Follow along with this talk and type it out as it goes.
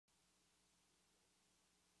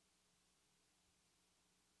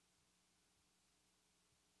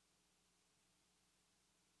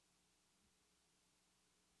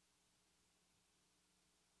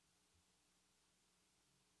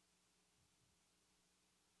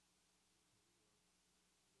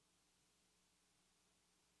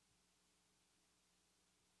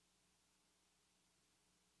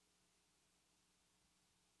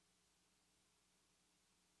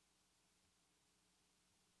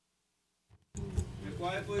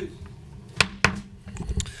Quiet, please.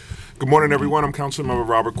 Good morning, everyone. I'm Councilmember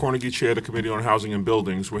Robert Cornegy, Chair of the Committee on Housing and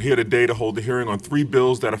Buildings. We're here today to hold a hearing on 3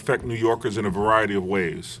 bills that affect New Yorkers in a variety of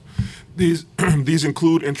ways. These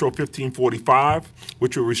include Intro 1545,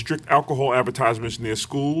 which will restrict alcohol advertisements near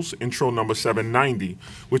schools, Intro number 790,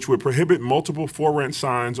 which would prohibit multiple for-rent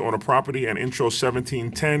signs on a property, and Intro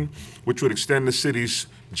 1710, which would extend the city's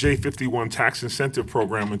J51 tax incentive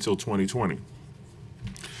program until 2020.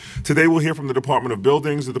 Today we'll hear from the Department of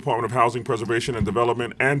Buildings, the Department of Housing Preservation and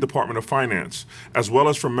Development, and Department of Finance, as well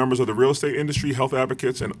as from members of the real estate industry, health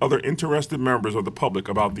advocates, and other interested members of the public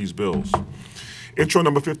about these bills. Intro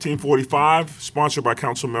number 1545, sponsored by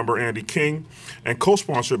Councilmember Andy King and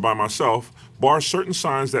co-sponsored by myself, bars certain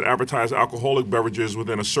signs that advertise alcoholic beverages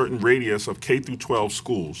within a certain radius of K through 12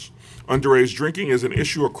 schools. Underage drinking is an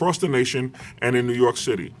issue across the nation and in New York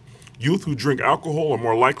City. Youth who drink alcohol are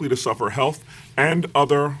more likely to suffer health and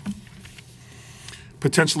other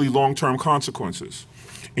potentially long-term consequences.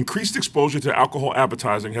 Increased exposure to alcohol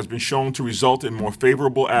advertising has been shown to result in more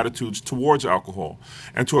favorable attitudes towards alcohol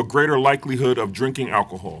and to a greater likelihood of drinking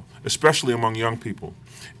alcohol, especially among young people.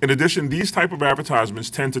 In addition, these type of advertisements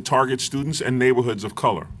tend to target students and neighborhoods of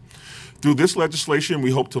color. Through this legislation, we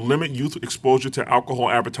hope to limit youth exposure to alcohol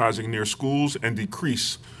advertising near schools and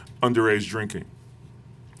decrease underage drinking.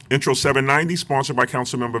 Intro 790, sponsored by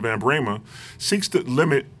Councilmember Van Bramer, seeks to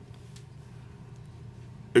limit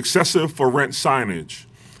excessive for rent signage.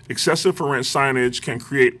 Excessive for rent signage can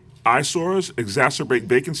create eyesores, exacerbate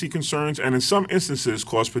vacancy concerns, and in some instances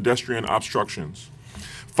cause pedestrian obstructions.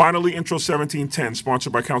 Finally, Intro 1710,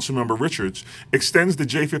 sponsored by Councilmember Richards, extends the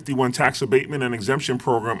J51 tax abatement and exemption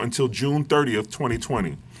program until June 30th,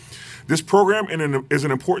 2020. This program is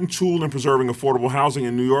an important tool in preserving affordable housing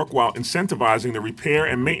in New York while incentivizing the repair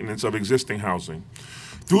and maintenance of existing housing.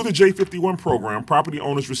 Through the J51 program, property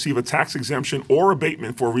owners receive a tax exemption or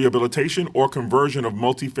abatement for rehabilitation or conversion of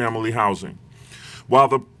multifamily housing. While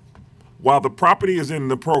the property is in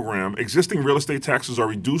the program, existing real estate taxes are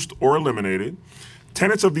reduced or eliminated.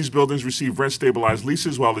 Tenants of these buildings receive rent-stabilized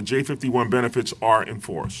leases while the J51 benefits are in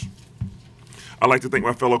force. I'd like to thank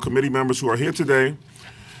my fellow committee members who are here today,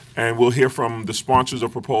 and we'll hear from the sponsor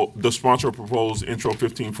of proposed Intro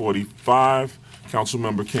 1545,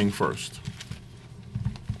 Councilmember King first.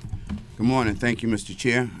 Good morning. Thank you, Mr.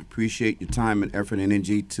 Chair. I appreciate your time and effort and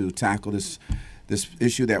energy to tackle this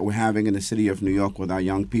issue that we're having in the city of New York with our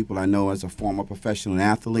young people. I know as a former professional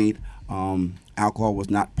athlete, alcohol was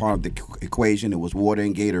not part of the equation. It was water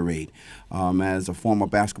and Gatorade. As a former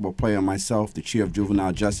basketball player myself, the chair of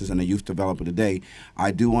juvenile justice and a youth developer today,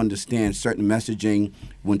 I do understand certain messaging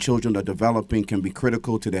when children are developing can be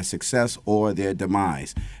critical to their success or their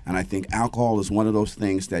demise. And I think alcohol is one of those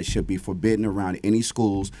things that should be forbidden around any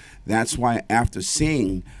schools. That's why after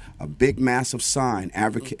seeing a big, massive sign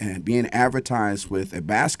being advertised with a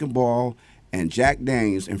basketball and Jack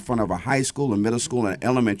Daniels in front of a high school, a middle school, and an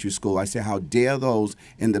elementary school, I say, how dare those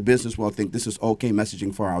in the business world think this is okay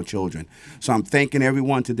messaging for our children. So I'm thanking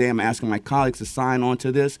everyone today. I'm asking my colleagues to sign on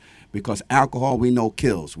to this because alcohol, we know,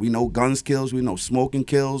 kills. We know guns kills. We know smoking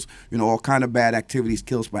kills. You know, all kind of bad activities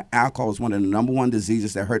kills. But alcohol is one of the #1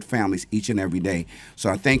 diseases that hurt families each and every day. So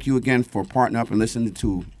I thank you again for partnering up and listening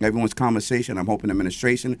to everyone's conversation. I'm hoping the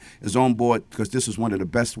administration is on board because this is one of the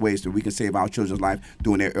best ways that we can save our children's life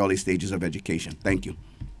during their early stages of education. Thank you.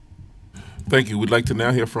 Thank you. We'd like to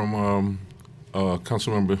now hear from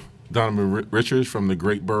Councilmember Donovan Richards from the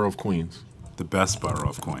great borough of Queens. The best borough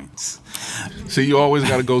of Queens. See, you always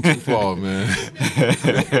got to go too far, man.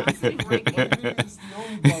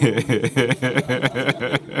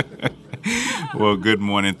 Well, good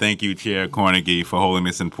morning. Thank you, Chair Cornegy, for holding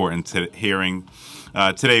this important hearing.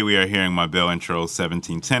 Today we are hearing my bill, Intro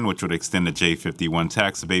 1710, which would extend the J51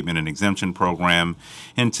 tax abatement and exemption program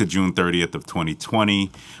into June 30th of 2020.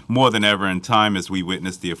 More than ever in time, as we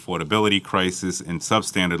witness the affordability crisis and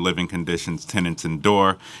substandard living conditions tenants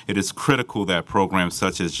endure, it is critical that programs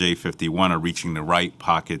such as J51 are reaching the right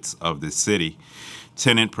pockets of the city.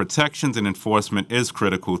 Tenant protections and enforcement is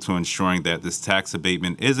critical to ensuring that this tax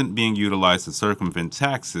abatement isn't being utilized to circumvent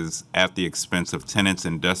taxes at the expense of tenants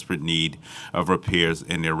in desperate need of repairs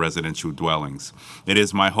in their residential dwellings. It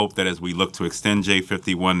is my hope that as we look to extend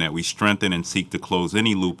J51, that we strengthen and seek to close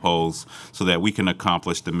any loopholes so that we can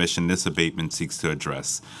accomplish the mission this abatement seeks to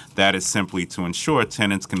address. That is simply to ensure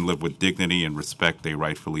tenants can live with dignity and respect they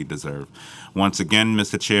rightfully deserve. Once again,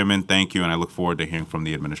 Mr. Chairman, thank you, and I look forward to hearing from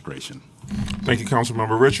the administration. Thank you,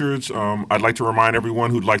 Councilmember Richards. I'd like to remind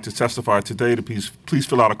everyone who'd like to testify today to please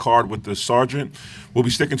fill out a card with the sergeant. We'll be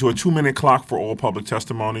sticking to a 2-minute clock for all public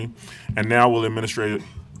testimony. And now we'll administer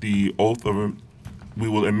the oath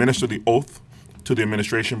to to the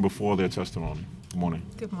administration before their testimony. Good morning.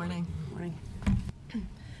 Good morning. Morning.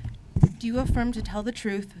 Do you affirm to tell the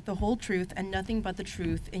truth, the whole truth, and nothing but the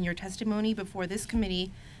truth in your testimony before this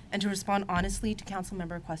committee and to respond honestly to council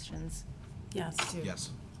member questions? Yes. Yes.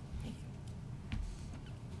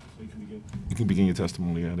 You can begin your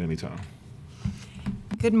testimony at any time.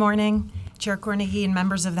 Good morning, Chair Cornegie and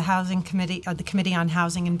members of the Housing Committee, the Committee on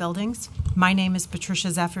Housing and Buildings. My name is Patricia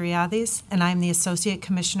Zafariadis, and I am the Associate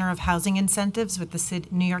Commissioner of Housing Incentives with the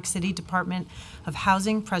New York City Department of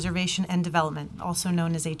Housing, Preservation, and Development, also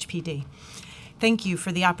known as HPD. Thank you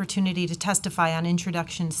for the opportunity to testify on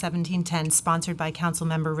Introduction 1710, sponsored by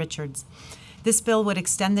Councilmember Richards. This bill would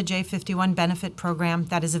extend the J51 benefit program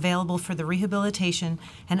that is available for the rehabilitation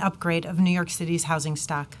and upgrade of New York City's housing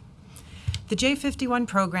stock. The J51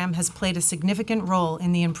 program has played a significant role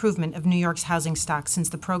in the improvement of New York's housing stock since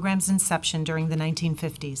the program's inception during the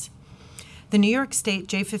 1950s. The New York State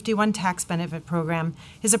J51 tax benefit program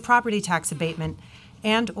is a property tax abatement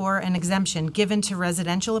and/or an exemption given to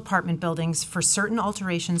residential apartment buildings for certain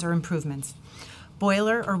alterations or improvements.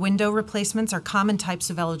 Boiler or window replacements are common types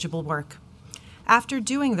of eligible work. After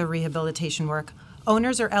doing the rehabilitation work,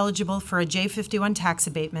 owners are eligible for a J51 tax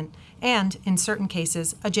abatement and, in certain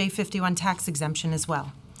cases, a J51 tax exemption as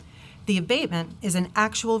well. The abatement is an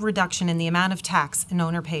actual reduction in the amount of tax an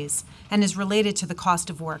owner pays and is related to the cost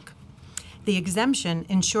of work. The exemption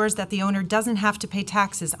ensures that the owner doesn't have to pay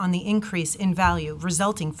taxes on the increase in value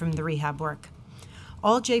resulting from the rehab work.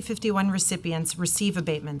 All J51 recipients receive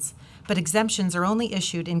abatements, but exemptions are only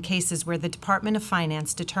issued in cases where the Department of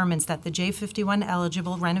Finance determines that the J51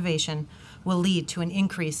 eligible renovation will lead to an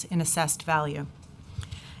increase in assessed value.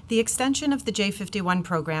 The extension of the J51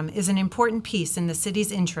 program is an important piece in the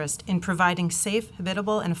city's interest in providing safe,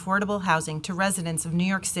 habitable, and affordable housing to residents of New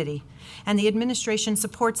York City, and the administration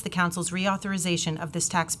supports the council's reauthorization of this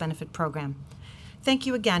tax benefit program. Thank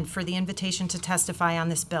you again for the invitation to testify on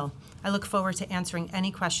this bill. I look forward to answering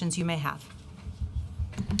any questions you may have.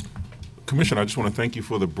 Commissioner, I just want to thank you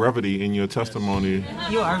for the brevity in your testimony.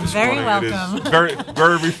 You are this very morning. welcome. It is very,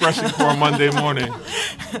 very refreshing for a Monday morning.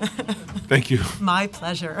 Thank you. My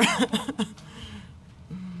pleasure.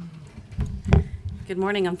 Good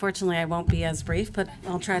morning. Unfortunately, I won't be as brief, but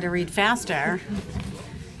I'll try to read faster.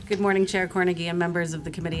 Good morning, Chair Cornegie and members of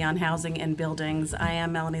the Committee on Housing and Buildings. I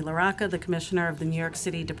am Melanie LaRocca, the Commissioner of the New York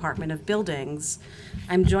City Department of Buildings.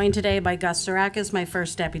 I'm joined today by Gus Sarakis, my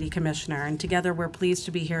first Deputy Commissioner, and together we're pleased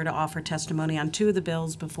to be here to offer testimony on two of the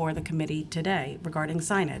bills before the committee today regarding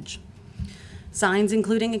signage. Signs,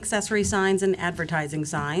 including accessory signs and advertising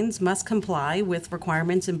signs, must comply with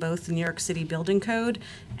requirements in both the New York City Building Code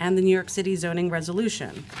and the New York City Zoning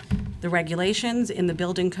Resolution. The regulations in the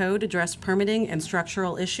Building Code address permitting and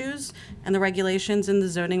structural issues, and the regulations in the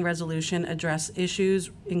Zoning Resolution address issues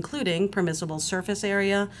including permissible surface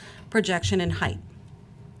area, projection, and height.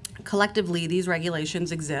 Collectively, these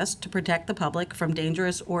regulations exist to protect the public from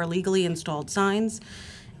dangerous or illegally installed signs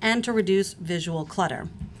and to reduce visual clutter.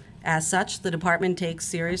 As such, the department takes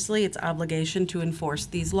seriously its obligation to enforce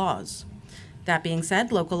these laws. That being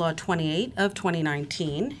said, Local Law 28 of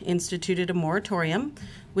 2019 instituted a moratorium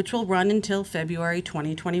which will run until February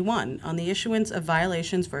 2021 on the issuance of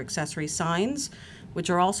violations for accessory signs,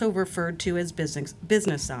 which are also referred to as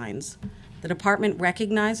business signs. The department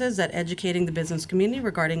recognizes that educating the business community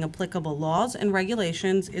regarding applicable laws and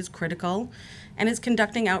regulations is critical and is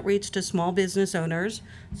conducting outreach to small business owners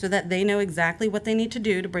so that they know exactly what they need to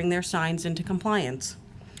do to bring their signs into compliance.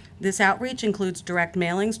 This outreach includes direct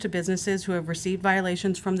mailings to businesses who have received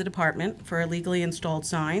violations from the department for illegally installed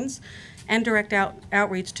signs and direct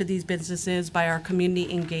outreach to these businesses by our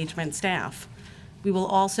community engagement staff. We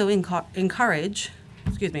also encourage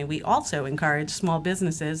small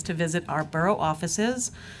businesses to visit our borough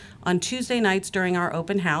offices on Tuesday nights during our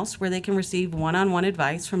open house, where they can receive one-on-one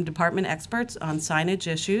advice from department experts on signage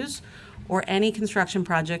issues or any construction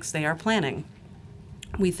projects they are planning.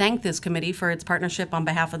 We thank this committee for its partnership on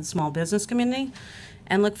behalf of the small business community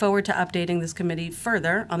and look forward to updating this committee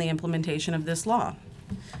further on the implementation of this law.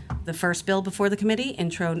 The first bill before the committee,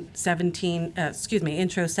 Intro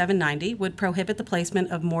 790, would prohibit the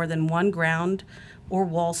placement of more than one ground or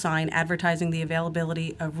wall sign advertising the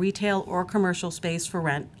availability of retail or commercial space for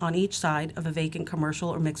rent on each side of a vacant commercial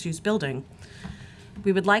or mixed-use building.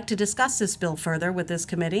 We would like to discuss this bill further with this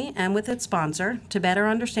committee and with its sponsor to better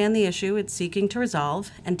understand the issue it's seeking to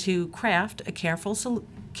resolve and to craft a careful solution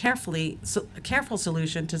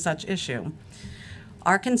to such issue.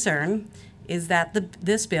 Our concern is that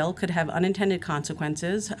this bill could have unintended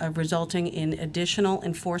consequences of resulting in additional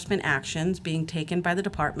enforcement actions being taken by the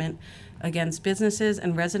department against businesses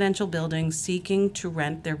and residential buildings seeking to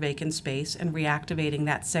rent their vacant space and reactivating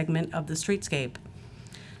that segment of the streetscape.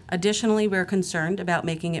 Additionally, we're concerned about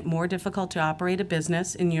making it more difficult to operate a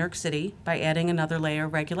business in New York City by adding another layer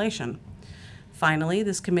of regulation. Finally,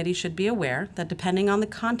 this committee should be aware that depending on the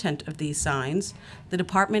content of these signs, the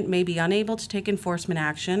department may be unable to take enforcement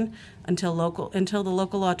action until the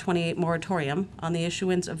Local Law 28 moratorium on the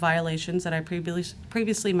issuance of violations that I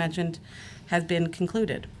previously mentioned has been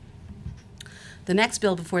concluded. The next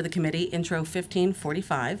bill before the committee, Intro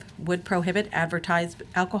 1545, would prohibit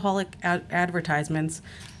alcoholic advertisements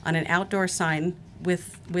on an outdoor sign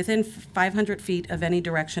within 500 feet of any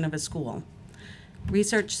direction of a school.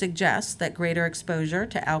 Research suggests that greater exposure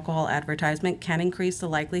to alcohol advertisement can increase the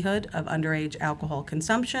likelihood of underage alcohol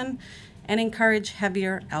consumption and encourage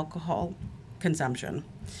heavier alcohol consumption.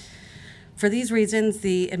 For these reasons,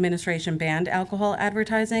 the administration banned alcohol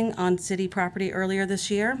advertising on city property earlier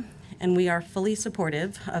this year, and we are fully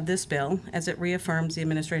supportive of this bill as it reaffirms the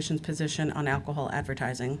administration's position on alcohol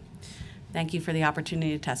advertising. Thank you for the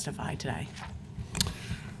opportunity to testify today.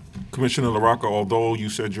 Commissioner LaRocca, although you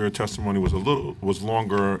said your testimony was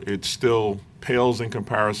longer, it still pales in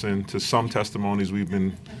comparison to some testimonies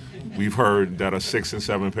we've heard that are 6 and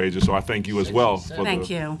 7 pages. So I thank you as well. Thank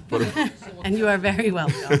you. And you are very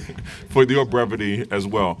welcome. For your brevity as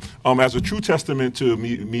well. As a true testament to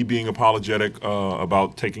me being apologetic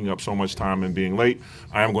about taking up so much time and being late,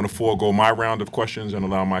 I am going to forego my round of questions and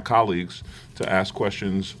allow my colleagues to ask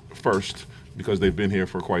questions first because they've been here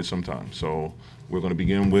for quite some time. So we're going to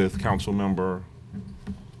begin with Council Member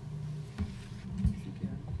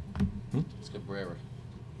Cabrera.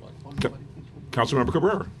 Councilmember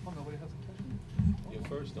Cabrera.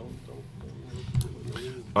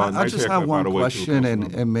 I just have one question,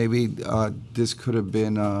 and maybe this could have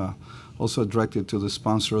been also directed to the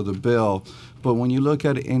sponsor of the bill. But when you look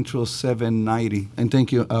at Intro 790, and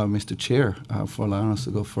thank you, Mr. Chair, for allowing us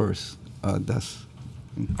to go first.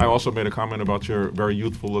 I also made a comment about your very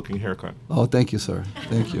youthful-looking haircut. Oh, thank you, sir.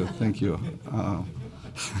 Thank you. Thank you.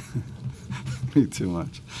 Me too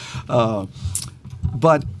much.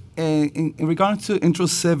 But in regards to Intro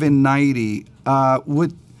 790,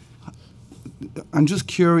 I'm just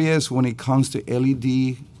curious when it comes to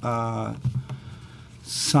LED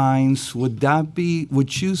signs,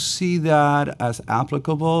 would you see that as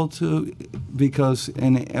applicable to, because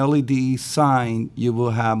in an LED sign, you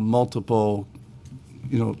will have multiple,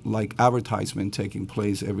 like advertisement taking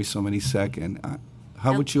place every so many seconds.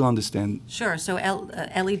 How would you understand? Sure. So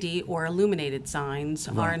LED or illuminated signs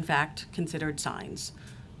are in fact considered signs.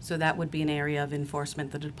 So that would be an area of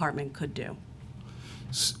enforcement the department could do.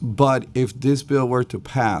 But if this bill were to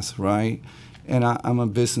pass, right, and I'm a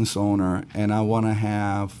business owner and I want to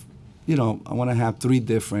have, I want to have 3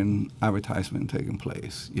 different advertisements taking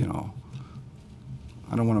place, I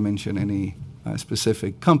don't want to mention any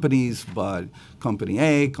specific companies, but company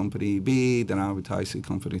A, company B, then advertising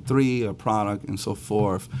company 3, a product, and so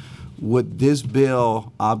forth. Would this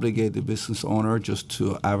bill obligate the business owner just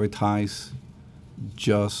to advertise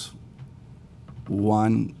just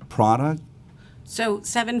one product? So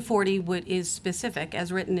 740 is specific,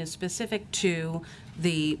 as written, is specific to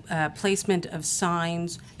the placement of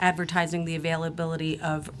signs advertising the availability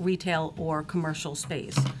of retail or commercial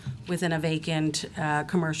space within a vacant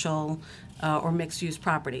commercial or mixed-use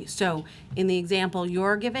property. So in the example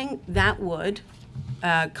you're giving, that would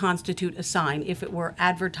constitute a sign if it were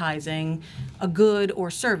advertising a good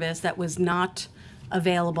or service that was not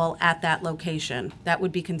available at that location. That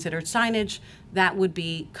would be considered signage. That would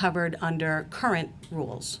be covered under current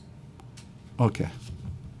rules. Okay.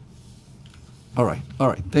 All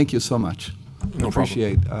right. Thank you so much. No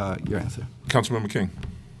Appreciate your answer. Councilmember King.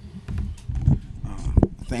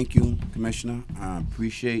 Thank you, Commissioner. I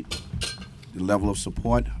appreciate the level of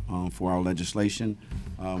support for our legislation.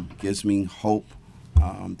 Gives me hope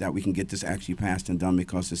that we can get this actually passed and done,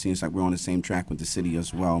 because it seems like we're on the same track with the city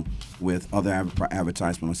as well with other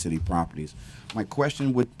advertisement on city properties. My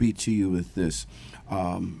question would be to you with this.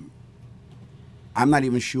 I'm not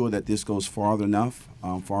even sure that this goes farther enough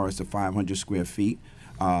far as the 500 square feet,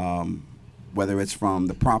 whether it's from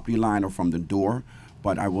the property line or from the door.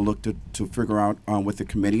 But I will look to figure out with the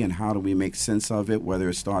committee and how do we make sense of it, whether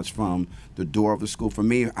it starts from the door of the school. For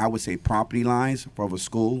me, I would say property lines for the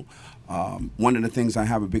school. One of the things I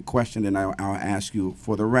have a big question, and I'll ask you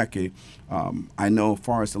for the record, I know as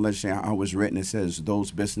far as the legislation was written, it says those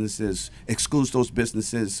businesses, excludes those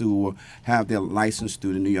businesses who have their license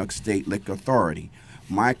through the New York State Liquor Authority.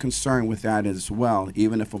 My concern with that as well,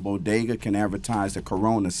 even if a bodega can advertise the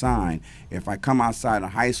Corona sign, if I come outside of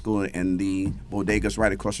high school and the bodega's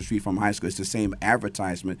right across the street from high school, it's the same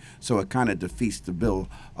advertisement, so it kind of defeats the bill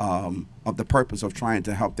of the purpose of trying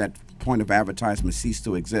to help that point of advertisement cease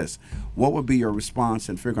to exist. What would be your response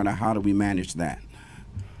in figuring out how do we manage that?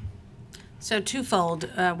 So twofold,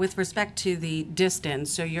 with respect to the distance,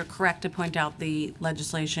 so you're correct to point out the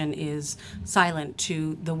legislation is silent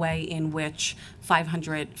to the way in which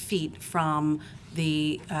 500 feet from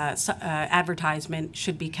the advertisement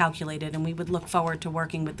should be calculated, and we would look forward to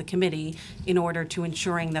working with the committee in order to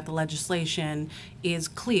ensuring that the legislation is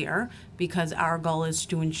clear, because our goal is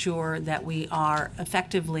to ensure that we are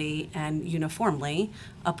effectively and uniformly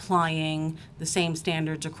applying the same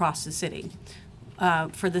standards across the city.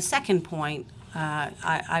 For the second point,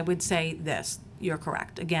 I would say this. You're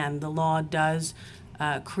correct. Again, the law does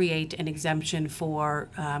create an exemption for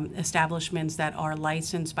establishments that are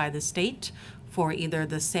licensed by the state for either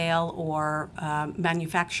the sale or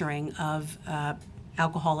manufacturing of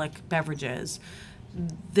alcoholic beverages.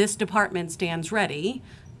 This department stands ready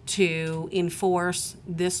to enforce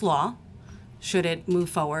this law should it move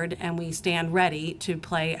forward, and we stand ready to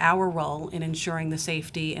play our role in ensuring the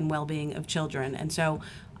safety and well-being of children. And so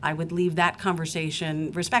I would leave that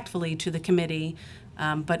conversation respectfully to the committee,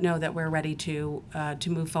 but know that we're ready to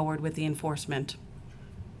move forward with the enforcement.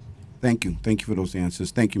 Thank you. Thank you for those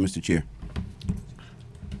answers. Thank you, Mr. Chair.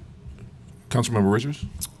 Councilmember Richards?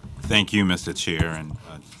 Thank you, Mr. Chair, and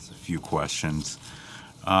just a few questions.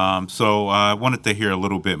 So I wanted to hear a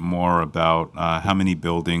little bit more about how many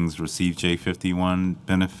buildings received J51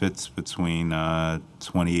 benefits between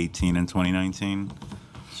 2018 and 2019?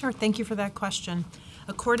 Sure, thank you for that question.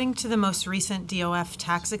 According to the most recent DOF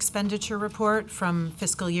tax expenditure report from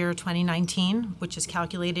fiscal year 2019, which is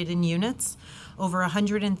calculated in units, over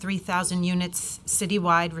 103,000 units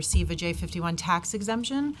citywide receive a J51 tax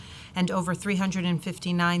exemption, and over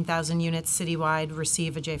 359,000 units citywide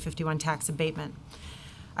receive a J51 tax abatement.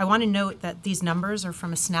 I want to note that these numbers are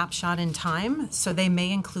from a snapshot in time, so they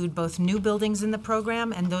may include both new buildings in the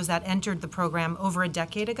program and those that entered the program over a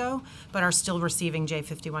decade ago but are still receiving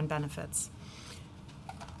J51 benefits.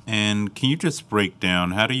 And can you just break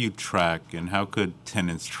down, how do you track and how could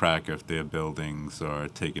tenants track if their buildings are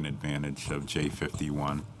taking advantage of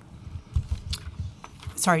J51?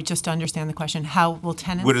 Sorry, just to understand the question, how will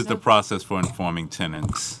tenants What is the know? process for informing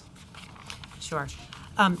tenants? Sure.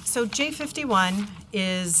 So J51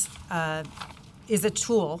 is a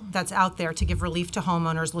tool that's out there to give relief to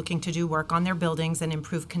homeowners looking to do work on their buildings and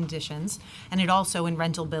improve conditions. And it also, in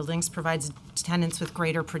rental buildings, provides tenants with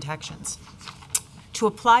greater protections. To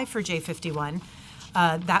apply for J51,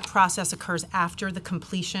 that process occurs after the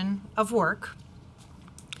completion of work.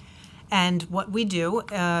 And what we do,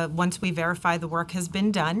 once we verify the work has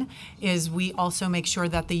been done, is we also make sure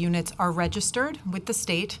that the units are registered with the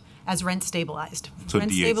state as rent stabilized. So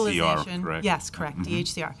Rent DHCR, stabilization, correct? yes, correct,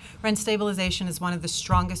 DHCR. Rent stabilization is one of the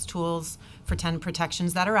strongest tools for tenant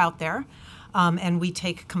protections that are out there, and we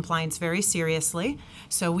take compliance very seriously.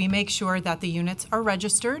 So we make sure that the units are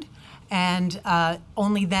registered, and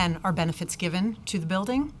only then are benefits given to the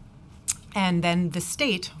building. And then the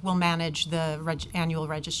state will manage the annual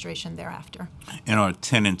registration thereafter. And are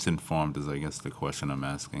tenants informed is, I guess, the question I'm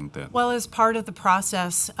asking. That Well, as part of the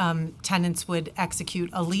process, tenants would execute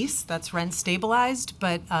a lease that's rent stabilized,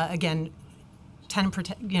 but again,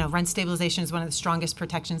 rent stabilization is one of the strongest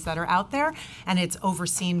protections that are out there, and it's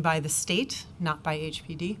overseen by the state, not by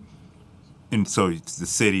HPD. And so it's the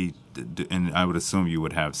city, and I would assume you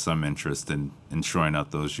would have some interest in ensuring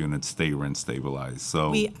that those units stay rent stabilized. So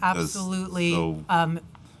We absolutely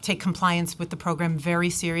take compliance with the program very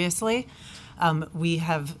seriously.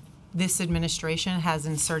 This administration has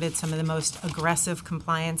inserted some of the most aggressive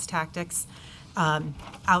compliance tactics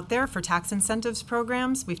out there for tax incentives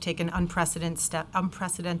programs. We've taken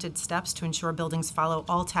unprecedented steps to ensure buildings follow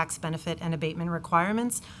all tax benefit and abatement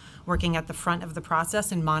requirements, working at the front of the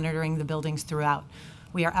process and monitoring the buildings throughout.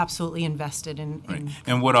 We are absolutely invested in Right.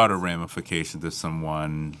 And what are the ramifications if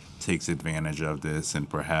someone takes advantage of this and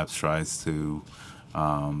perhaps tries to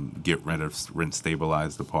get rid of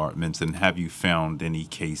rent-stabilized apartments? And have you found any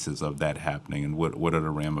cases of that happening? And what are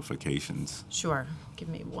the ramifications? Sure. Give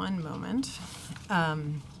me one moment.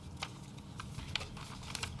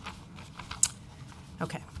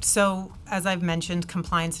 Okay. So as I've mentioned,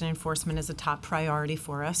 compliance and enforcement is a top priority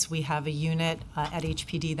for us. We have a unit at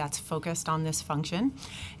HPD that's focused on this function.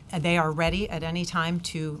 They are ready at any time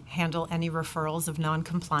to handle any referrals of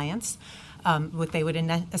noncompliance. What they would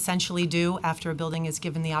essentially do after a building is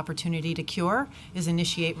given the opportunity to cure is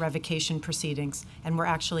initiate revocation proceedings. And we're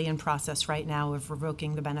actually in process right now of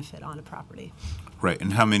revoking the benefit on a property. Right,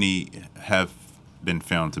 and how many have been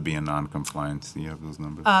found to be in non-compliance? Do you have those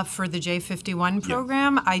numbers? For the J51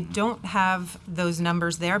 program, I don't have those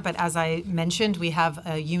numbers there, but as I mentioned, we have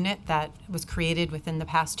a unit that was created within the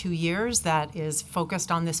past 2 years that is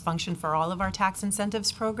focused on this function for all of our tax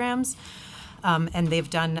incentives programs. And they've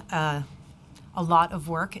done a lot of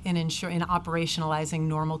work in operationalizing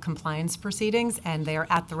normal compliance proceedings, and they are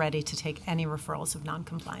at the ready to take any referrals of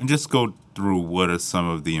non-compliance. And just go through what are some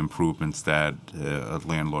of the improvements that a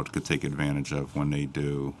landlord could take advantage of when they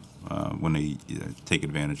take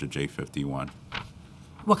advantage of J51.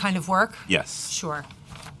 What kind of work? Yes. Sure.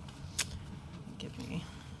 Give me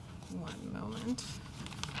one moment.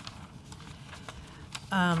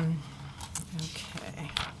 Okay.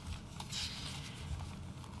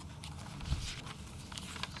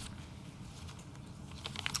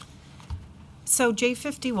 So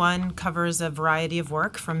J51 covers a variety of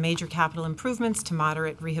work from major capital improvements to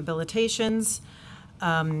moderate rehabilitations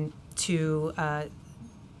to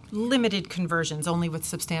limited conversions, only with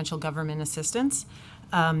substantial government assistance.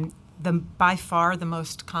 By far, the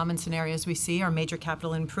most common scenarios we see are major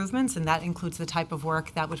capital improvements, and that includes the type of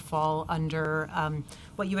work that would fall under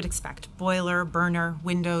what you would expect: boiler, burner,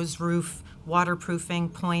 windows, roof, waterproofing,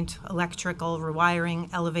 point, electrical, rewiring,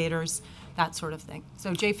 elevators, that sort of thing.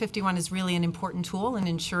 So J51 is really an important tool in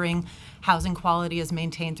ensuring housing quality is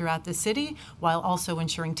maintained throughout the city, while also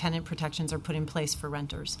ensuring tenant protections are put in place for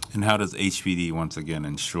renters. And how does HPD, once again,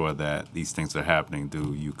 ensure that these things are happening?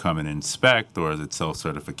 Do you come and inspect, or is it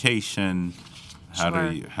self-certification?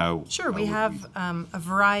 Sure, we have a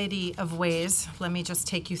variety of ways. Let me just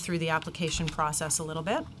take you through the application process a little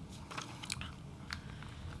bit.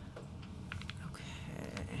 Okay.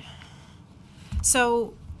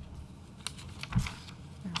 So,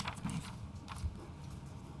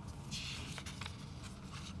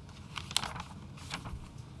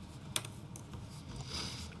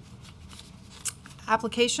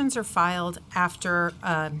 applications are filed after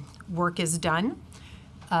work is done.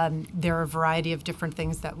 There are a variety of different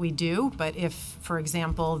things that we do, but if, for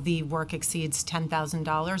example, the work exceeds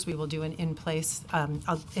 $10,000, we will do an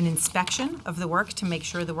an inspection of the work to make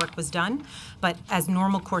sure the work was done. But as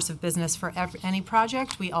normal course of business for any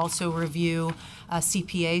project, we also review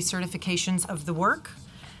CPA certifications of the work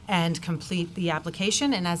and complete the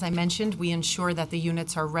application. And as I mentioned, we ensure that the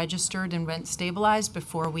units are registered and rent stabilized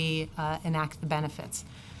before we enact the benefits.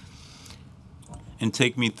 And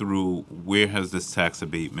take me through, where has this tax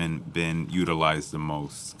abatement been utilized the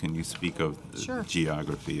most? Can you speak of the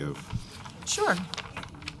geography of? Sure,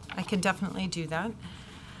 I can definitely do that.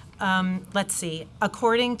 Let's see.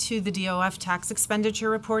 According to the DOF tax expenditure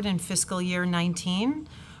report in fiscal year 19,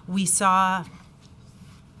 we saw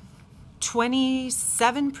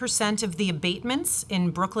 27% of the abatements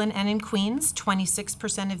in Brooklyn and in Queens,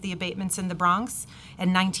 26% of the abatements in the Bronx,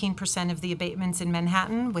 and 19% of the abatements in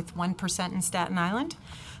Manhattan, with 1% in Staten Island.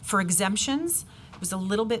 For exemptions, it was a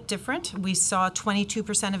little bit different. We saw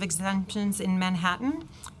 22% of exemptions in Manhattan,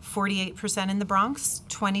 48% in the Bronx,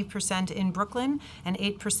 20% in Brooklyn, and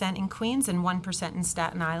 8% in Queens, and 1% in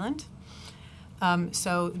Staten Island.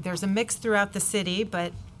 So there's a mix throughout the city,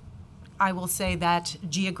 but I will say that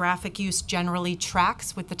geographic use generally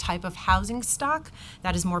tracks with the type of housing stock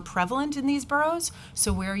that is more prevalent in these boroughs.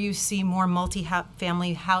 So where you see more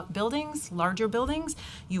multi-family buildings, larger buildings,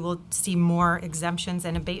 you will see more exemptions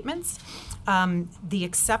and abatements. The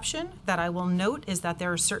exception that I will note is that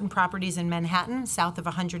there are certain properties in Manhattan, south of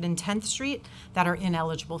 110th Street, that are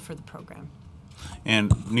ineligible for the program.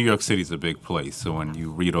 And New York City is a big place, so when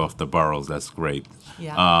you read off the boroughs, that's great.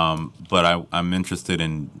 Yeah. But I'm interested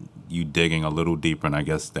in you digging a little deeper, and I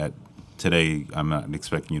guess that today I'm not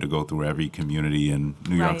expecting you to go through every community in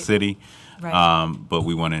New York City. Right. But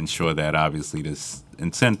we want to ensure that obviously this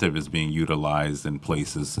incentive is being utilized in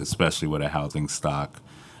places, especially where the housing stock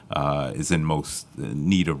is in most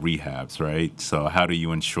need of rehabs, right? So how do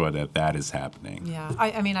you ensure that that is happening? Yeah,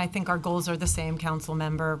 I mean, I think our goals are the same, council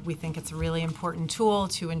member. We think it's a really important tool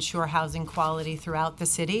to ensure housing quality throughout the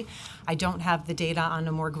city. I don't have the data on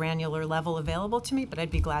a more granular level available to me, but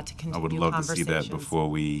I'd be glad to continue I would love to see that before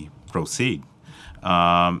we proceed.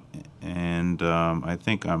 I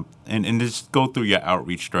think and just go through your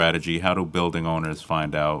outreach strategy. How do building owners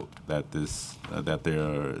find out that that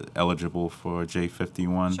they're eligible for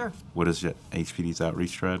J51? Sure. What is your HPD's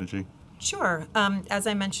outreach strategy? Sure. As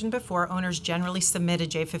I mentioned before, owners generally submit a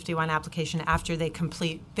J51 application after they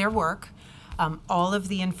complete their work. All of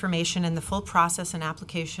the information and the full process and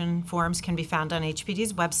application forms can be found on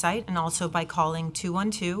HPD's website and also by calling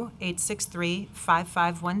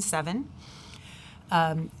 212-863-5517.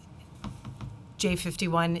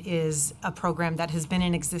 J51 is a program that has been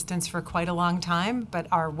in existence for quite a long time, but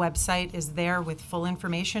our website is there with full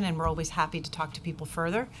information, and we're always happy to talk to people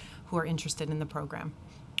further who are interested in the program.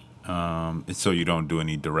 So you don't do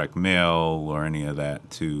any direct mail or any of that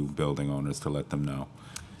to building owners to let them know?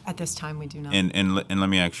 At this time, we do not. And let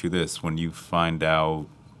me ask you this. When you find out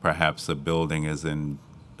perhaps a building is in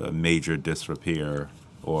a major disrepair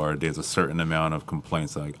or there's a certain amount of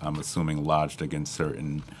complaints, like I'm assuming lodged against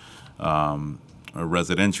certain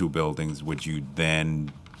residential buildings, would you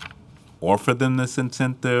then offer them this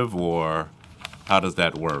incentive, or how does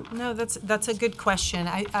that work? No, that's a good question.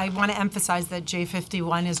 I want to emphasize that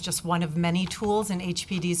J51 is just one of many tools in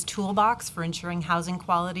HPD's toolbox for ensuring housing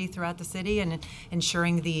quality throughout the city and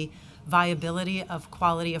ensuring the viability of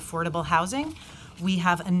quality, affordable housing. We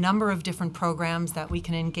have a number of different programs that we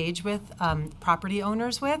can engage with property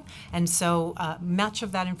owners with, and so much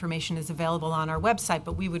of that information is available on our website,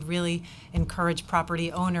 but we would really encourage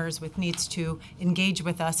property owners with needs to engage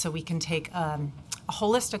with us so we can take a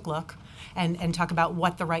holistic look and talk about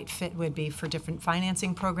what the right fit would be for different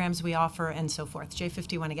financing programs we offer and so forth.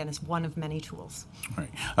 J51, again, is one of many tools. All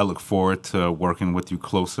right. I look forward to working with you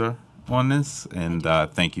closer on this, and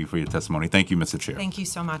thank you for your testimony. Thank you, Mr. Chair. Thank you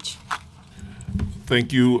so much.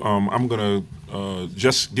 Thank you. I'm going to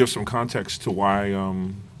just give some context to why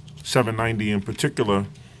 790 in particular,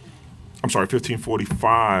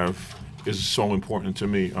 1545 is so important to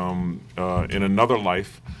me. In another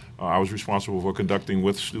life, I was responsible for conducting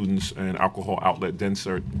with students an alcohol outlet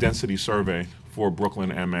density survey for Brooklyn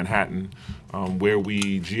and Manhattan, where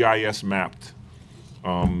we GIS mapped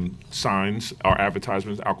signs, our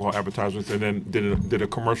advertisements, alcohol advertisements, and then did a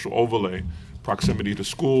commercial overlay. Proximity to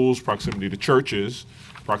schools, proximity to churches,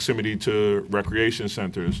 proximity to recreation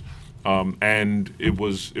centers, and it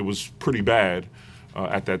was pretty bad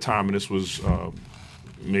at that time. And this was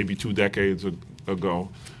maybe 2 decades ago.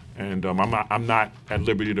 And I'm not at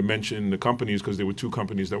liberty to mention the companies because there were 2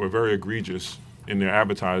 companies that were very egregious in their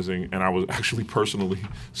advertising, and I was actually personally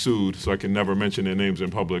sued, so I can never mention their names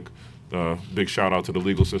in public. Big shout out to the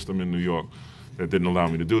legal system in New York that didn't allow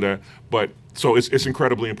me to do that. But so it's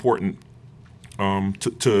incredibly important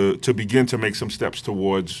to begin to make some steps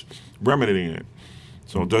towards remedying it.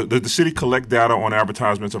 So does the city collect data on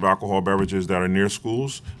advertisements of alcohol beverages that are near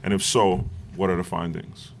schools? And if so, what are the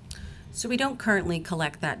findings? So we don't currently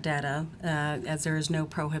collect that data, as there is no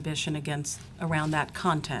prohibition around that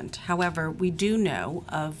content. However, we do know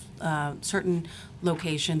of certain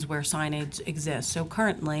locations where signage exists. So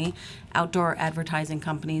currently, outdoor advertising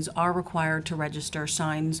companies are required to register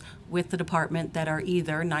signs with the department that are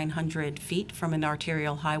either 900 feet from an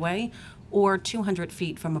arterial highway or 200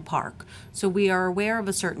 feet from a park. So we are aware of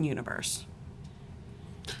a certain universe.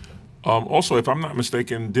 Also, if I'm not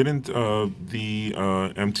mistaken, didn't the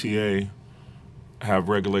MTA have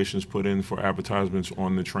regulations put in for advertisements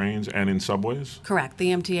on the trains and in subways? Correct. The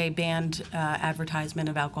MTA banned advertisement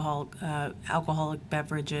of alcoholic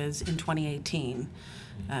beverages in 2018.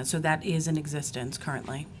 So that is in existence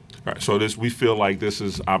currently. All right, so we feel like this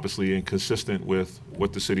is obviously inconsistent with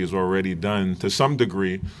what the city has already done to some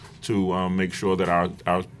degree to make sure that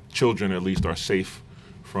our children at least are safe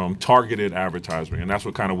from targeted advertising, and that's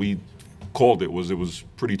what kind of we called it was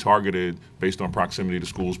pretty targeted based on proximity to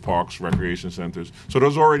schools, parks, recreation centers. So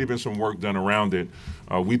there's already been some work done around it.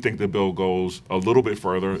 We think the bill goes a little bit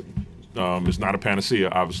further. It's not a panacea,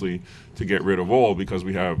 obviously, to get rid of all, because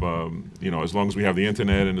we have, as long as we have the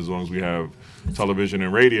internet and as long as we have television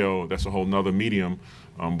and radio, that's a whole nother medium.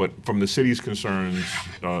 But from the city's concerns,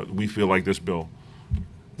 we feel like this bill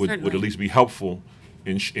would at least be helpful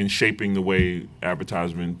in shaping the way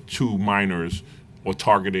advertisement to minors or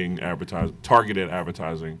targeted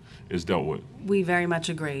advertising is dealt with. We very much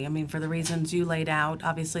agree. I mean, for the reasons you laid out,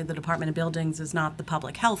 obviously the Department of Buildings is not the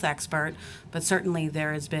public health expert, but certainly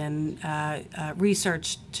there has been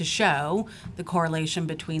research to show the correlation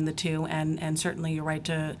between the two, and certainly you're right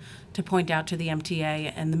to point out to the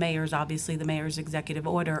MTA and the mayor's, obviously the mayor's executive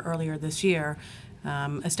order earlier this year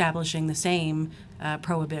establishing the same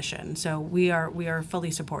prohibition. So we are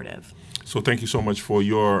fully supportive. So thank you so much for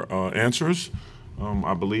your answers.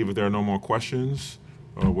 I believe if there are no more questions,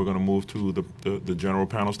 we're going to move to the general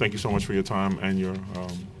panels. Thank you so much for your time and your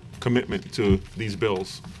commitment to these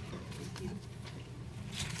bills.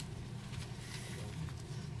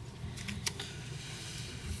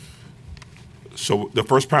 So the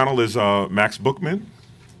first panel is Max Bookman,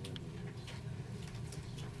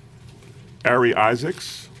 Ari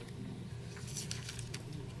Isaacs,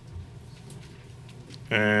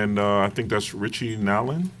 And I think that's Richie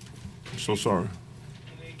Nallen. I'm so sorry.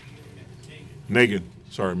 Nagin.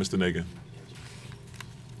 Sorry, Mr. Nagin.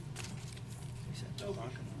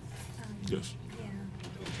 Yes.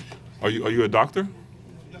 Are you a doctor?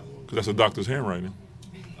 Because that's a doctor's handwriting.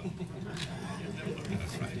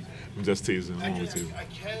 I'm just teasing. I'm only teasing. I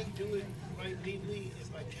can't do it right neatly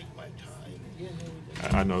if I take my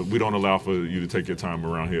time. I know we don't allow for you to take your time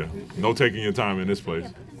around here. No taking your time in this place.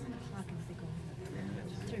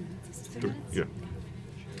 Yeah.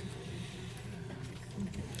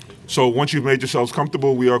 So once you've made yourselves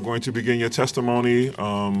comfortable, we are going to begin your testimony.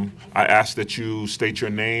 I ask that you state your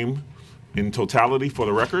name in totality for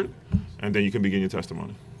the record, and then you can begin your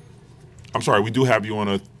testimony. I'm sorry, we do have you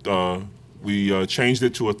on a, we changed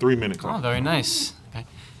it to a 3-minute clock. Oh, very nice. Okay.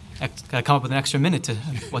 Got to come up with an extra minute to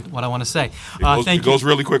what I want to say. It goes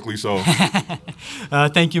really quickly, so.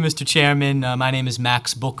 Thank you, Mr. Chairman. My name is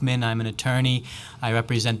Max Bookman. I'm an attorney. I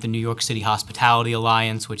represent the New York City Hospitality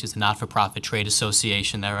Alliance, which is a not-for-profit trade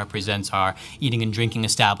association that represents our eating and drinking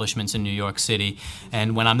establishments in New York City.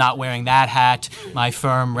 And when I'm not wearing that hat, my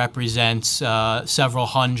firm represents several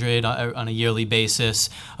hundred on a yearly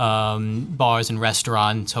basis bars and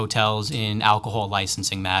restaurants, hotels in alcohol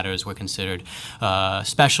licensing matters. We're considered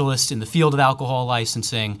specialists in the field of alcohol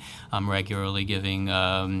licensing. I'm regularly giving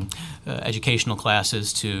educational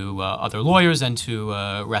classes to other lawyers and to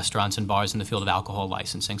restaurants and bars in the field of alcohol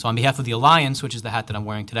licensing. So on behalf of the Alliance, which is the hat that I'm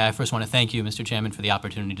wearing today, I first want to thank you, Mr. Chairman, for the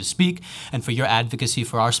opportunity to speak and for your advocacy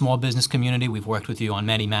for our small business community. We've worked with you on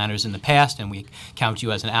many matters in the past, and we count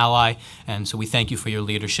you as an ally. And so we thank you for your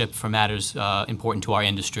leadership for matters important to our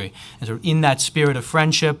industry. And so in that spirit of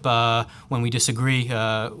friendship, when we disagree,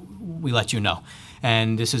 we let you know.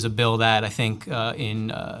 And this is a bill that I think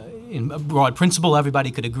in a broad principle,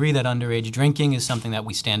 everybody could agree that underage drinking is something that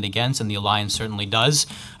we stand against, and the Alliance certainly does.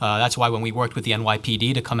 That's why when we worked with the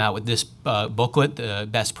NYPD to come out with this booklet,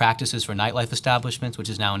 Best Practices for Nightlife Establishments, which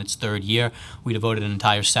is now in its 3rd year, we devoted an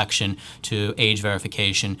entire section to age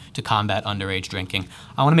verification to combat underage drinking.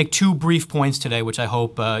 I want to make 2 brief points today, which I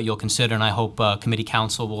hope you'll consider, and I hope Committee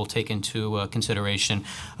Counsel will take into consideration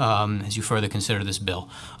as you further consider this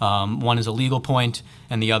bill. One is a legal point,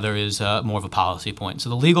 and the other is more of a policy point. So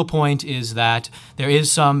the legal point is that there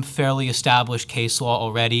is some fairly established case law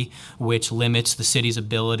already which limits the city's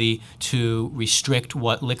ability to restrict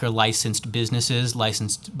what liquor licensed businesses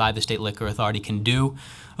licensed by the State Liquor Authority can do.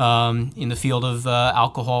 In the field of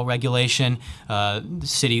alcohol regulation, the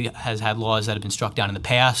city has had laws that have been struck down in the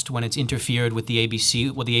past when it's interfered with the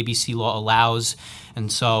ABC, what the ABC law allows.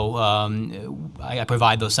 And so I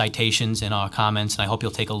provide those citations in our comments, and I hope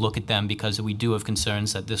you'll take a look at them because we do have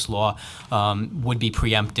concerns that this law would be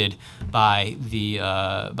preempted by the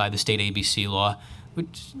state ABC law,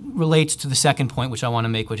 which relates to the second point, which I want to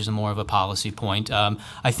make, which is more of a policy point.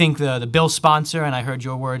 I think the bill sponsor, and I heard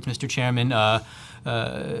your words, Mr. Chairman,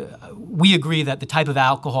 we agree that the type of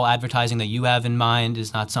alcohol advertising that you have in mind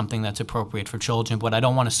is not something that's appropriate for children. But what I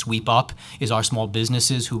don't want to sweep up is our small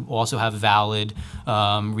businesses who also have valid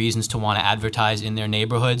reasons to want to advertise in their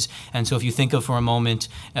neighborhoods. And so if you think of for a moment,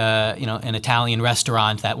 an Italian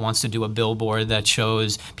restaurant that wants to do a billboard that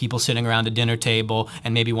shows people sitting around a dinner table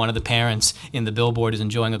and maybe one of the parents in the billboard is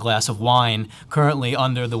enjoying a glass of wine, currently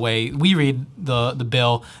under the way we read the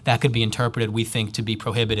bill, that could be interpreted, we think, to be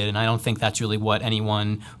prohibited. And I don't think that's really what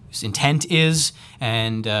anyone's intent is,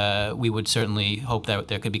 and we would certainly hope that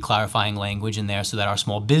there could be clarifying language in there so that our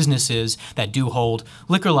small businesses that do hold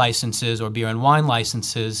liquor licenses or beer and wine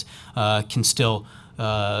licenses can still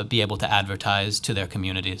be able to advertise to their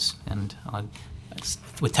communities. And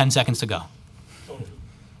with 10 seconds to go.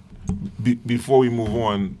 Before we move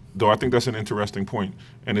on, though, I think that's an interesting point,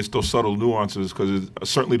 and it's those subtle nuances because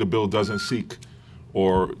certainly the bill doesn't seek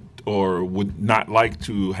or would not like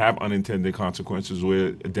to have unintended consequences where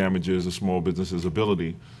it damages a small business's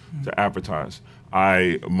ability to advertise.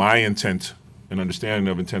 My intent and understanding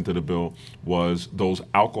of intent of the bill was those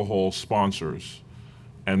alcohol sponsors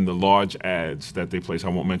and the large ads that they place. I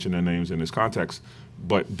won't mention their names in this context,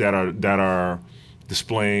 but that are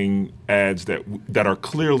displaying ads that are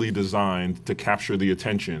clearly designed to capture the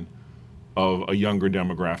attention of a younger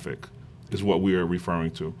demographic is what we are referring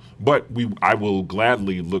to. But I will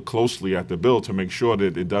gladly look closely at the bill to make sure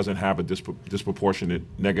that it doesn't have a disproportionate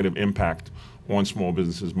negative impact on small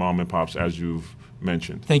businesses, mom and pops, as you've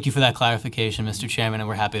mentioned. Thank you for that clarification, Mr. Chairman, and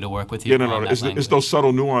we're happy to work with you. Yeah, no, it's those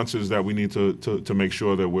subtle nuances that we need to make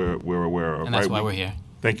sure that we're aware of. And that's right? why we're here.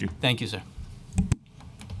 Thank you. Thank you, sir.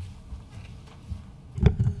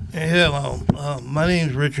 Hello, my name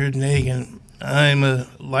is Richard Nagin. I'm a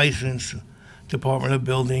licensed Department of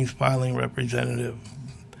Buildings filing representative.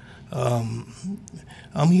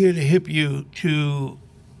 I'm here to hip you to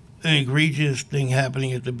an egregious thing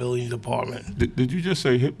happening at the building department. Did you just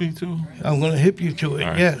say hit me too? I'm going to hip you to it, All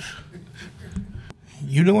right. yes.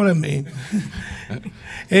 You know what I mean. No,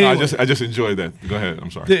 Anyway, I just enjoyed that. Go ahead. I'm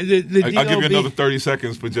sorry. I'll give you DOB another 30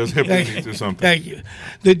 seconds for just hipping me to something. Thank you.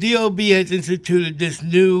 The DOB has instituted this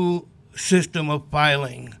new system of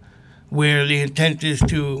filing where the intent is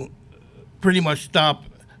to pretty much stop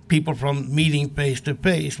people from meeting face to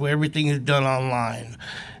face, where everything is done online.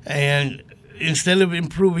 And instead of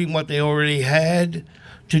improving what they already had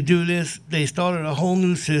to do this, they started a whole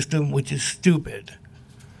new system, which is stupid.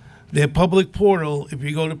 Their public portal, if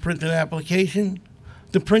you go to print an application,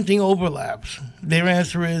 the printing overlaps. Their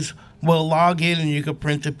answer is, well, log in and you can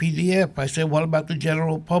print a PDF. I said, what about the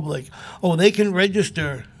general public? Oh, they can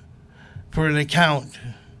register for an account.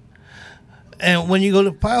 And when you go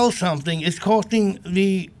to file something, it's costing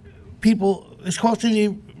the people, it's costing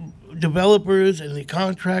the developers and the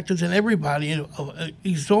contractors and everybody an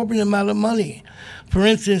exorbitant amount of money. For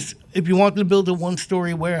instance, if you want to build a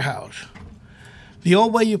one-story warehouse, the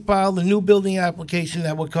old way you file the new building application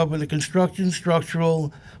that would cover the construction,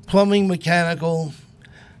 structural, plumbing, mechanical,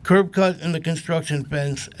 curb cut, and the construction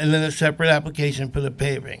fence, and then a separate application for the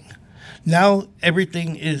paving. Now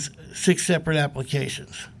everything is 6 separate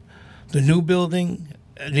applications. The new building,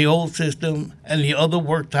 the old system, and the other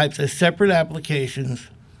work types as separate applications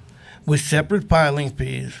with separate filing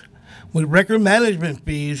fees, with record management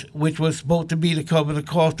fees, which was supposed to be to cover the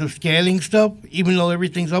cost of scanning stuff, even though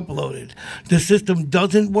everything's uploaded. The system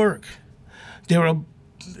doesn't work. They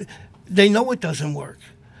know it doesn't work.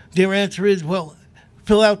 Their answer is, well,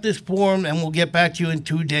 fill out this form and we'll get back to you in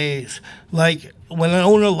 2 days. Like when an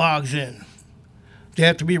owner logs in, they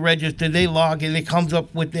have to be registered. They log in, it comes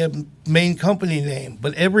up with their main company name.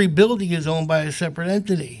 But every building is owned by a separate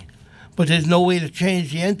entity. But there's no way to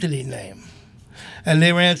change the entity name. And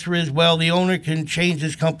their answer is, well, the owner can change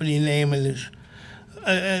his company name and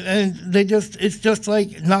it's just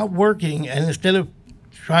like not working. And instead of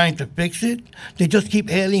trying to fix it, they just keep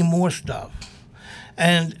adding more stuff.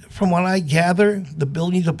 And from what I gather, the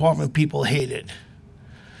building department people hate it.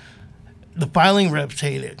 The filing reps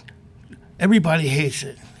hate it. Everybody hates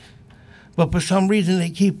it. But for some reason, they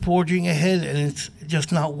keep forging ahead and it's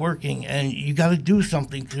just not working. And you got to do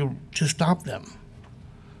something to stop them.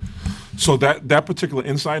 So that particular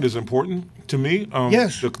insight is important to me.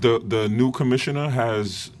 Yes. The new commissioner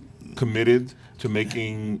has committed to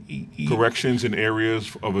making corrections in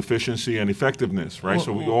areas of efficiency and effectivenous, right?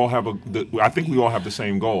 So we all have I think we all have the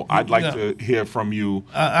same goal. I'd like to hear from you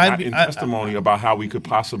in testimony about how we could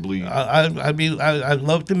possibly. I'd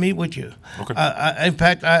love to meet with you. Okay. In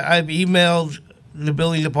fact, I've emailed the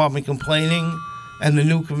building department complaining, and the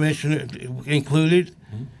new commissioner included,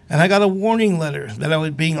 and I got a warning letter that I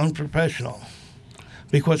was being unprofessional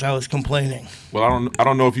because I was complaining. Well, I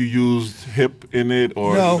don't know if you used hip in it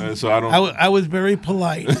or no. So I don't. I was very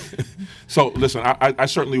polite. So listen, I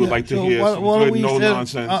certainly would like to hear some good, no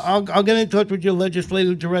nonsense. I'll get in touch with your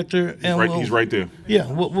legislative director, and he's right there.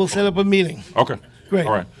 Yeah, we'll set up a meeting. Okay. Great.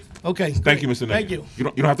 All right. Okay. Thank you, Mr. Nagy. Thank you. You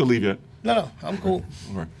don't have to leave yet. No, I'm cool.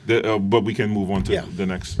 All right. But we can move on to the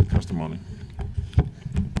next testimony.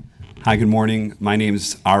 Hi, good morning. My name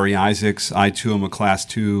is Ari Isaacs. I, too, am a Class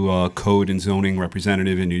 2 Code and Zoning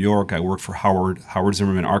representative in New York. I work for Howard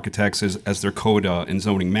Zimmerman Architects as their Code and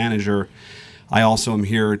Zoning Manager. I also am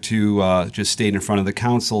here to just state in front of the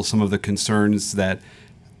Council some of the concerns that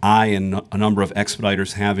I and a number of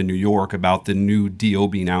expediters have in New York about the new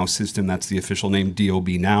DOB Now system. That's the official name, DOB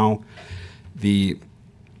Now. The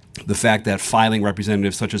fact that filing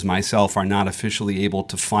representatives such as myself are not officially able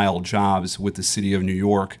to file jobs with the City of New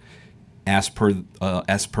York as per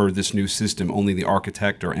this new system. Only the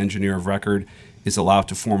architect or engineer of record is allowed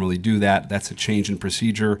to formally do that. That's a change in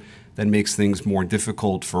procedure that makes things more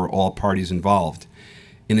difficult for all parties involved.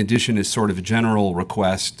 In addition, as sort of a general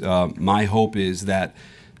request, my hope is that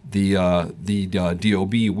the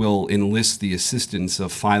DOB will enlist the assistance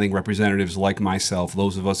of filing representatives like myself,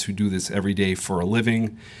 those of us who do this every day for a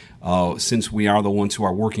living. Since we are the ones who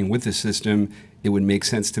are working with the system, it would make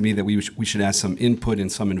sense to me that we should have some input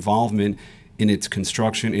and some involvement in its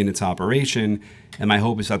construction, in its operation, and my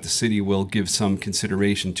hope is that the city will give some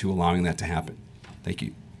consideration to allowing that to happen. Thank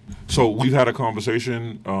you. So we've had a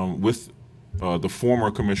conversation with the former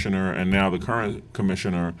commissioner and now the current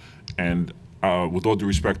commissioner, and with all due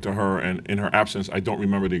respect to her, and in her absence, I don't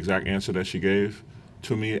remember the exact answer that she gave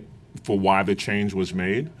to me for why the change was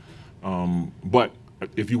made, but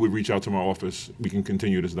if you would reach out to my office, we can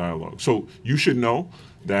continue this dialogue. So you should know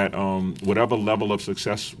that whatever level of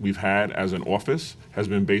success we've had as an office has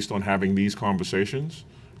been based on having these conversations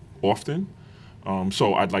often.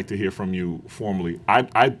 So I'd like to hear from you formally.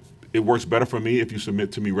 It works better for me if you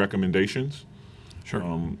submit to me recommendations. Sure.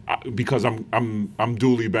 Because I'm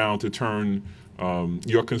duly bound to turn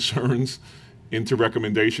your concerns into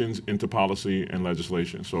recommendations, into policy and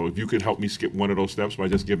legislation. So if you could help me skip one of those steps by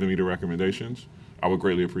just giving me the recommendations, I would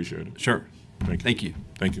greatly appreciate it. Sure. Thank you. Thank you.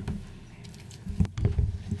 Thank you.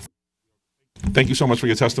 Thank you so much for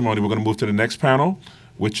your testimony. We're going to move to the next panel,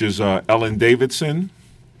 which is Ellen Davidson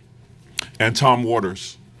and Tom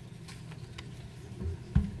Waters.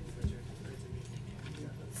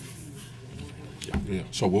 Yeah,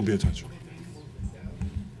 so we'll be in touch.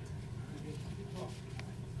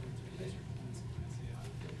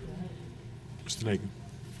 Mr. Nagin.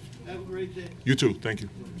 Have a great day. You too. Thank you.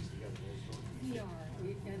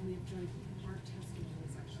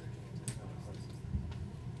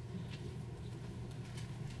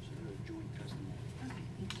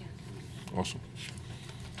 Awesome.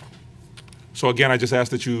 So again, I just ask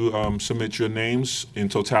that you submit your names in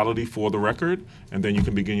totality for the record, and then you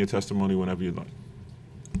can begin your testimony whenever you'd like.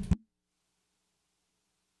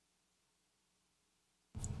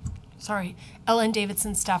 Sorry, Ellen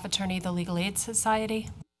Davidson, staff attorney, the Legal Aid Society.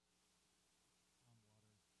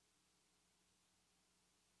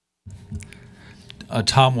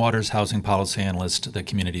 Tom Waters, housing policy analyst, the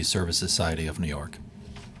Community Service Society of New York.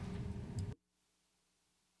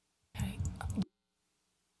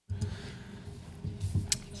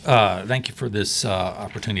 Thank you for this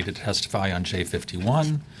opportunity to testify on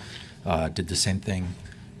J51. Did the same thing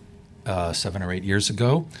 7 or 8 years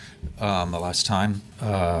ago, the last time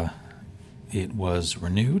it was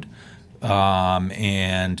renewed.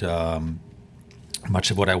 And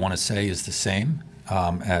much of what I want to say is the same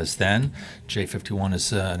as then. J51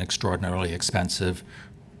 is an extraordinarily expensive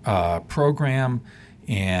program,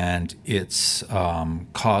 and its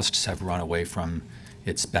costs have run away from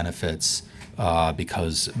its benefits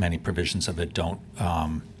because many provisions of it don't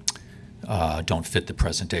fit the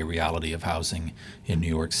present-day reality of housing in New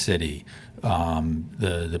York City.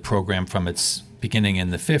 The program from its beginning in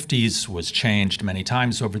the 50s was changed many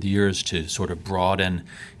times over the years to sort of broaden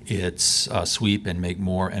its sweep and make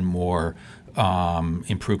more and more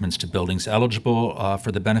improvements to buildings eligible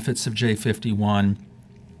for the benefits of J51.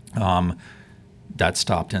 That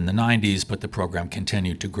stopped in the 90s, but the program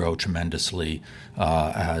continued to grow tremendously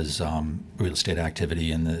as real estate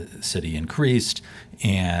activity in the city increased.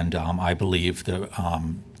 And I believe the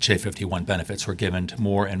J51 benefits were given to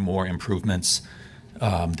more and more improvements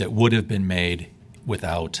that would have been made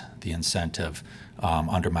without the incentive,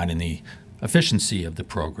 undermining the efficiency of the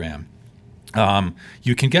program.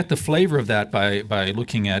 You can get the flavor of that by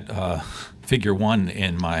looking at Figure 1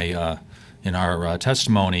 in our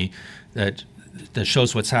testimony that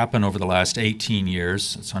shows what's happened over the last 18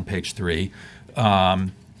 years. It's on page 3,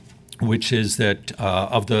 which is that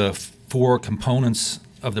of the 4 components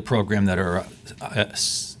of the program that are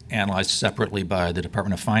analyzed separately by the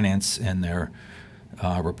Department of Finance in their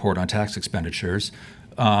report on tax expenditures,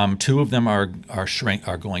 2 of them are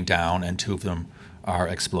going down, and 2 of them are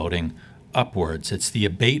exploding upwards. It's the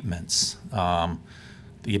abatements.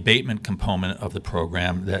 The abatement component of the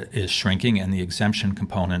program that is shrinking, and the exemption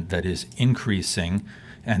component that is increasing,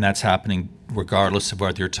 and that's happening regardless of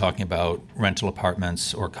whether you're talking about rental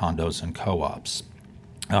apartments or condos and co-ops.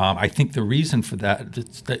 I think the reason for that,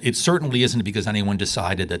 it certainly isn't because anyone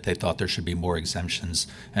decided that they thought there should be more exemptions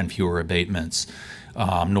and fewer abatements,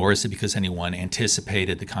 nor is it because anyone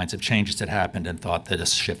anticipated the kinds of changes that happened and thought that a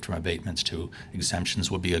shift from abatements to exemptions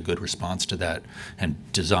would be a good response to that and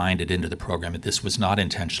designed it into the program. This was not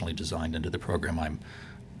intentionally designed into the program, I'm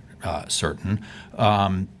certain.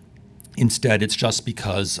 Instead, it's just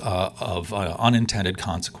because of unintended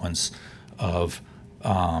consequence of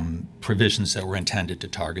provisions that were intended to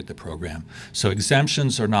target the program. So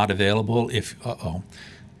exemptions are not available if,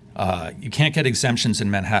 you can't get exemptions in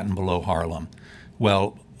Manhattan below Harlem.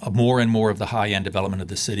 Well, more and more of the high-end development of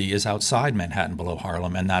the city is outside Manhattan below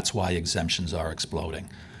Harlem, and that's why exemptions are exploding.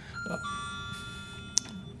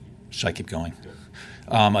 Should I keep going?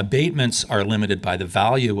 Abatements are limited by the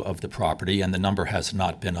value of the property, and the number has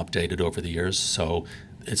not been updated over the years. So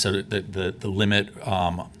it's the limit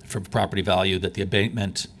for property value that the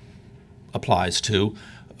abatement applies to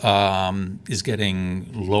is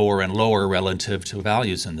getting lower and lower relative to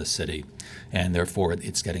values in the city, and therefore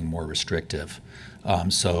it's getting more restrictive.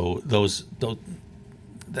 So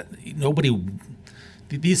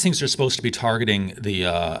these things are supposed to be targeting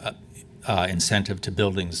the incentive to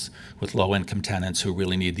buildings with low-income tenants who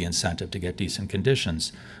really need the incentive to get decent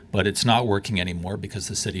conditions. But it's not working anymore because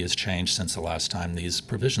the city has changed since the last time these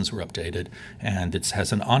provisions were updated, and it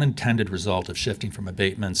has an unintended result of shifting from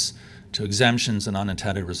abatements to exemptions, an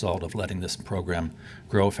unintended result of letting this program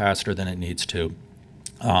grow faster than it needs to.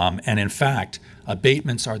 And in fact,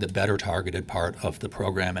 abatements are the better targeted part of the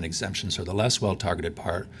program and exemptions are the less well-targeted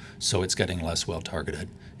part, so it's getting less well-targeted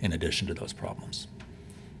in addition to those problems.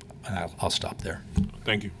 And I'll stop there.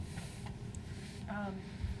 Thank you.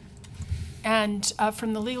 And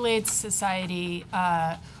from the Legal Aid Society,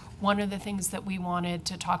 one of the things that we wanted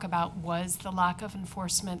to talk about was the lack of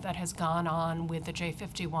enforcement that has gone on with the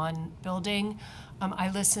J51 building.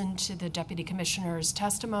 I listened to the Deputy Commissioner's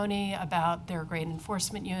testimony about their grade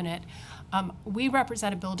enforcement unit. We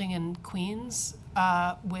represent a building in Queens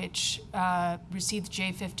which received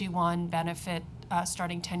J51 benefit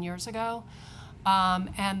starting 10 years ago.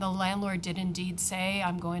 And the landlord did indeed say,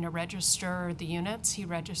 I'm going to register the units. He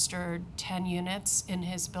registered 10 units in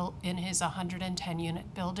his 110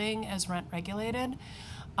 unit building as rent regulated.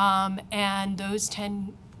 And those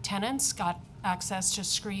 10 tenants got access to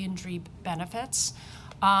screen DREAP benefits.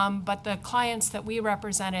 But the clients that we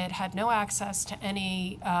represented had no access to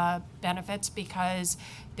any benefits because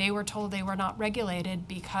they were told they were not regulated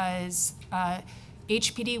because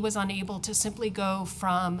HPD was unable to simply go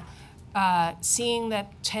from seeing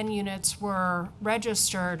that 10 units were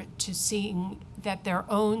registered to seeing that their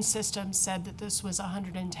own system said that this was a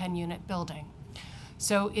 110 unit building.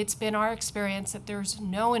 So it's been our experience that there's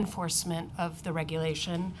no enforcement of the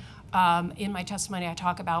regulation. In my testimony, I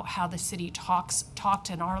talk about how the city talked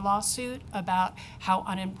in our lawsuit about how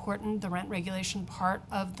unimportant the rent regulation part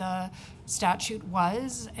of the statute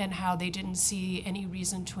was and how they didn't see any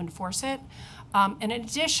reason to enforce it. And in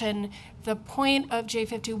addition, the point of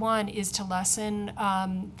J51 is to lessen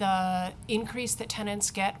the increase that tenants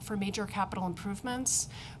get for major capital improvements,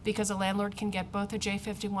 because a landlord can get both a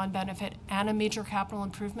J51 benefit and a major capital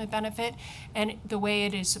improvement benefit. And the way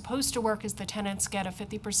it is supposed to work is the tenants get a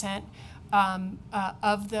 50%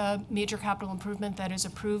 of the major capital improvement that is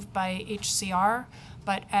approved by HCR.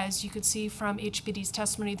 But as you could see from HPD's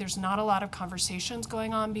testimony, there's not a lot of conversations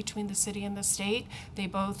going on between the city and the state. They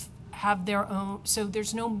both have their own, so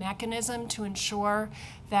there's no mechanism to ensure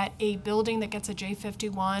that a building that gets a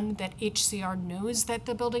J51, that HCR knows that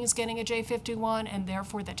the building is getting a J51, and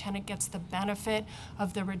therefore the tenant gets the benefit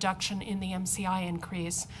of the reduction in the MCI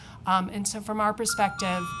increase. And so from our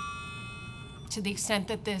perspective, to the extent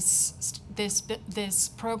that this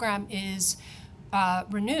program is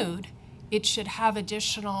renewed, it should have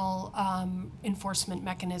additional enforcement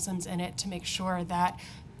mechanisms in it to make sure that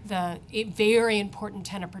the very important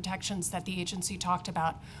tenant protections that the agency talked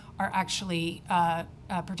about are actually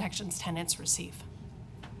protections tenants receive.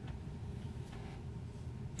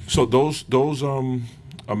 So those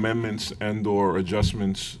amendments and/or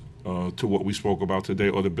adjustments to what we spoke about today,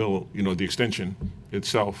 or the bill, the extension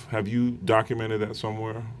itself, have you documented that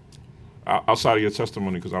somewhere outside of your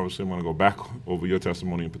testimony? Because obviously I'm going to go back over your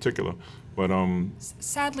testimony in particular. But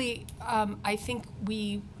sadly, I think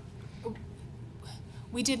we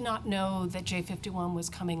did not know that J51 was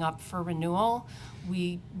coming up for renewal.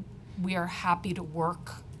 We are happy to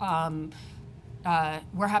work.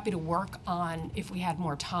 We're happy to work on, if we had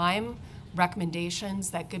more time,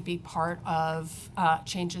 recommendations that could be part of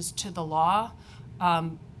changes to the law.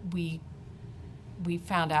 We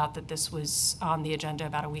found out that this was on the agenda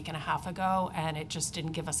about a week and a half ago, and it just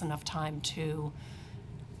didn't give us enough time to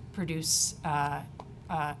produce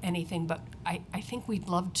anything. But I think we'd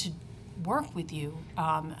love to work with you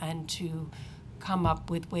and to come up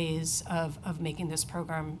with ways of making this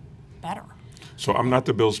program better. So I'm not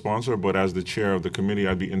the bill sponsor, but as the chair of the committee,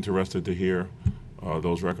 I'd be interested to hear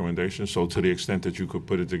those recommendations. So to the extent that you could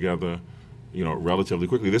put it together, relatively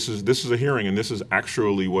quickly. This is a hearing, and this is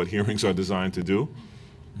actually what hearings are designed to do.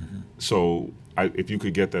 Mm-hmm. So if you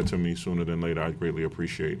could get that to me sooner than later, I'd greatly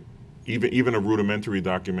appreciate even a rudimentary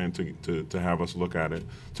document to have us look at it,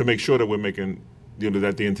 to make sure that we're making,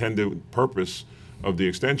 that the intended purpose of the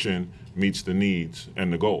extension meets the needs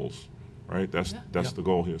and the goals, right? That's the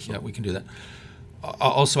goal here. So. Yeah, we can do that.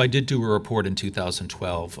 Also, I did do a report in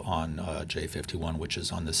 2012 on J51, which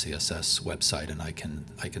is on the CSS website, and I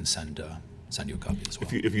can send you a copy as well.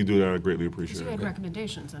 If you do that, I'd greatly appreciate it. You had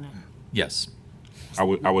recommendations in it. Yes. I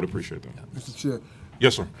would appreciate that. Yeah. Mr. Chair.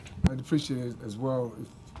 Yes, sir. I'd appreciate it as well if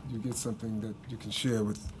you get something that you can share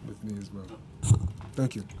with me as well.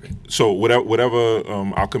 Thank you. Great. So whatever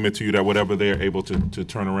I'll commit to you that whatever they are able to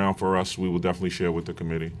turn around for us, we will definitely share with the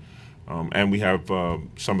committee. And we have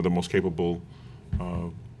some of the most capable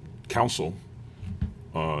counsel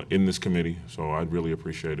in this committee. So I'd really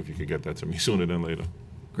appreciate if you could get that to me sooner than later.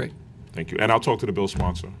 Great. Thank you. And I'll talk to the bill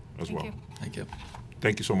sponsor as well. you. Thank you.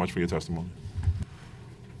 Thank you so much for your testimony.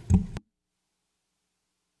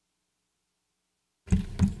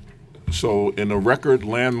 So in a record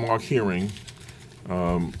landmark hearing,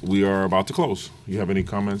 we are about to close. You have any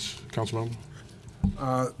comments, Councilmember?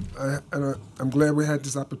 I'm glad we had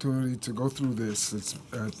this opportunity to go through this. It's,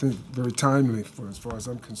 I think, very timely for as far as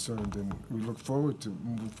I'm concerned, and we look forward to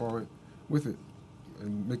moving forward with it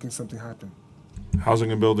and making something happen.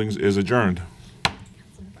 Housing and Buildings is adjourned.